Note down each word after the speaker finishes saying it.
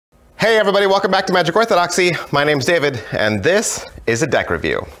Hey everybody, welcome back to Magic Orthodoxy. My name's David, and this is a deck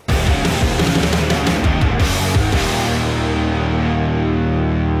review.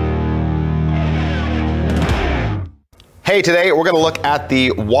 Hey, today we're going to look at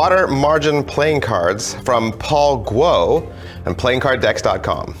the Water Margin playing cards from Paul Guo and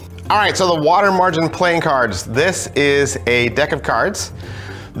PlayingCardDecks.com. Alright, so the Water Margin playing cards. This is a deck of cards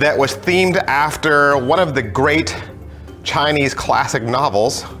that was themed after one of the great Chinese classic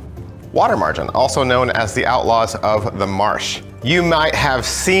novels, Water Margin, also known as The Outlaws of the Marsh. You might have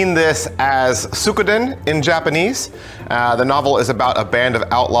seen this as Suikoden in Japanese. The novel is about a band of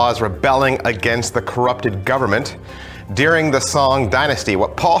outlaws rebelling against the corrupted government during the Song Dynasty.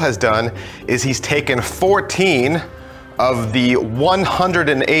 What Paul has done is he's taken 14 of the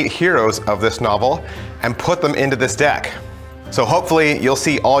 108 heroes of this novel and put them into this deck. So hopefully you'll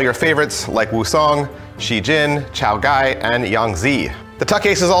see all your favorites like Wu Song, Shi Jin, Chao Gai, and Yang Zi. The tuck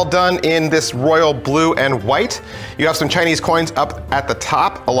case is all done in this royal blue and white. You have some Chinese coins up at the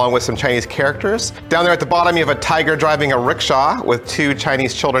top along with some Chinese characters. Down there at the bottom you have a tiger driving a rickshaw with two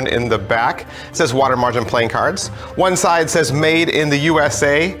Chinese children in the back. It says Water Margin playing cards. One side says Made in the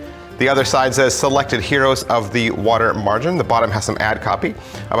USA. The other side says Selected Heroes of the Water Margin. The bottom has some ad copy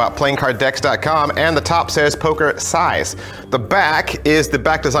about PlayingCardDecks.com, and the top says Poker Size. The back is the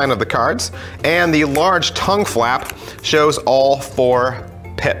back design of the cards, and the large tongue flap shows all 4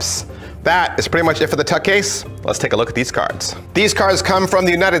 pips. That is pretty much it for the tuck case. Let's take a look at these cards. These cards come from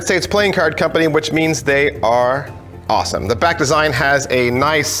the United States Playing Card Company, which means they are awesome. The back design has a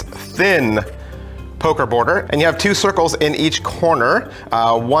nice thin poker border, and you have 2 circles in each corner,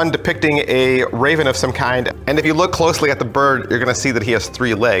 one depicting a raven of some kind. And if you look closely at the bird, you're gonna see that he has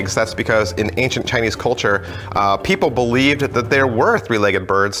 3 legs. That's because in ancient Chinese culture, people believed that there were 3-legged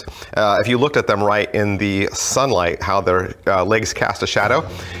birds. If you looked at them right in the sunlight, how their legs cast a shadow.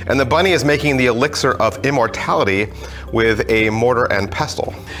 And the bunny is making the elixir of immortality with a mortar and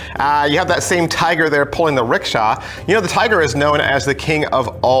pestle. You have that same tiger there pulling the rickshaw. You know, the tiger is known as the king of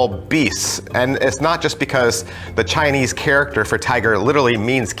all beasts, and it's not just because the Chinese character for tiger literally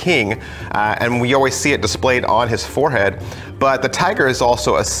means king, and we always see it displayed on his forehead, but the tiger is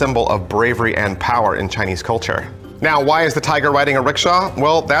also a symbol of bravery and power in Chinese culture. Now, why is the tiger riding a rickshaw?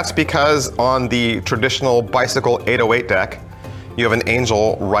 Well, that's because on the traditional bicycle 808 deck, you have an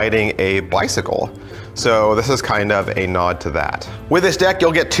angel riding a bicycle. So this is kind of a nod to that. With this deck,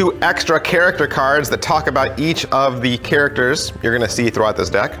 you'll get 2 extra character cards that talk about each of the characters you're gonna see throughout this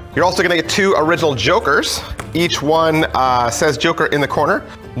deck. You're also gonna get 2 original jokers. Each one says Joker in the corner.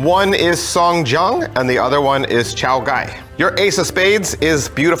 One is Song Jiang and the other one is Chao Gai. Your Ace of Spades is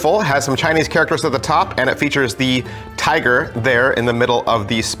beautiful, has some Chinese characters at the top, and it features the tiger there in the middle of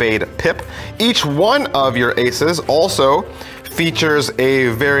the spade pip. Each one of your aces also features a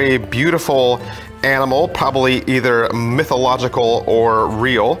very beautiful animal, probably either mythological or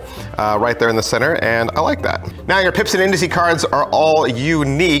real, right there in the center, and I like that. Now your pips and indice cards are all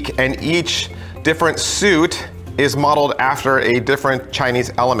unique, and each different suit is modeled after a different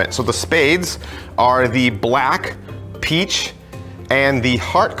Chinese element. So the spades are the black peach, and the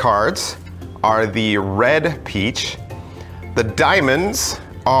heart cards are the red peach. The diamonds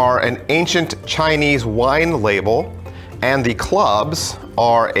are an ancient Chinese wine label, and the clubs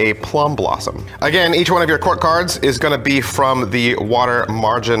are a plum blossom. Again, each one of your court cards is gonna be from the Water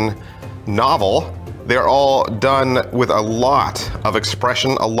Margin novel. They're all done with a lot of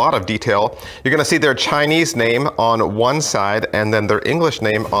expression, a lot of detail. You're gonna see their Chinese name on one side and then their English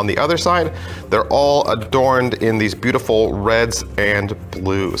name on the other side. They're all adorned in these beautiful reds and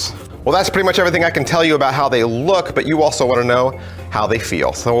blues. Well, that's pretty much everything I can tell you about how they look, but you also want to know how they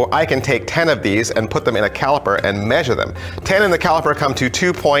feel. So I can take 10 of these and put them in a caliper and measure them. 10 in the caliper come to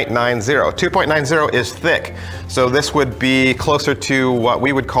 2.90. 2.90 is thick, so this would be closer to what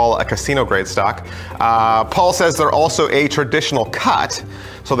we would call a casino grade stock. Paul says they're also a traditional cut,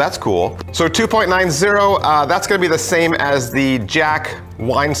 so that's cool. So 2.90, that's going to be the same as the Jack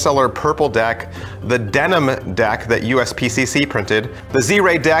Wine Cellar Purple deck, the Denim deck that USPCC printed, the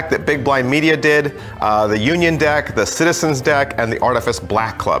Z-Ray deck that Big Blind Media did, the Union deck, the Citizens deck, and the Artifice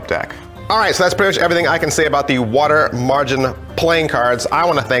Black Club deck. All right, so that's pretty much everything I can say about the Water Margin playing cards. I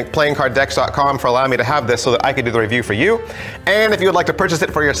want to thank PlayingCardDecks.com for allowing me to have this so that I could do the review for you. And if you would like to purchase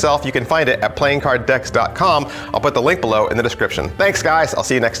it for yourself, you can find it at PlayingCardDecks.com. I'll put the link below in the description. Thanks, guys. I'll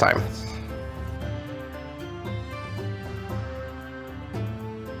see you next time.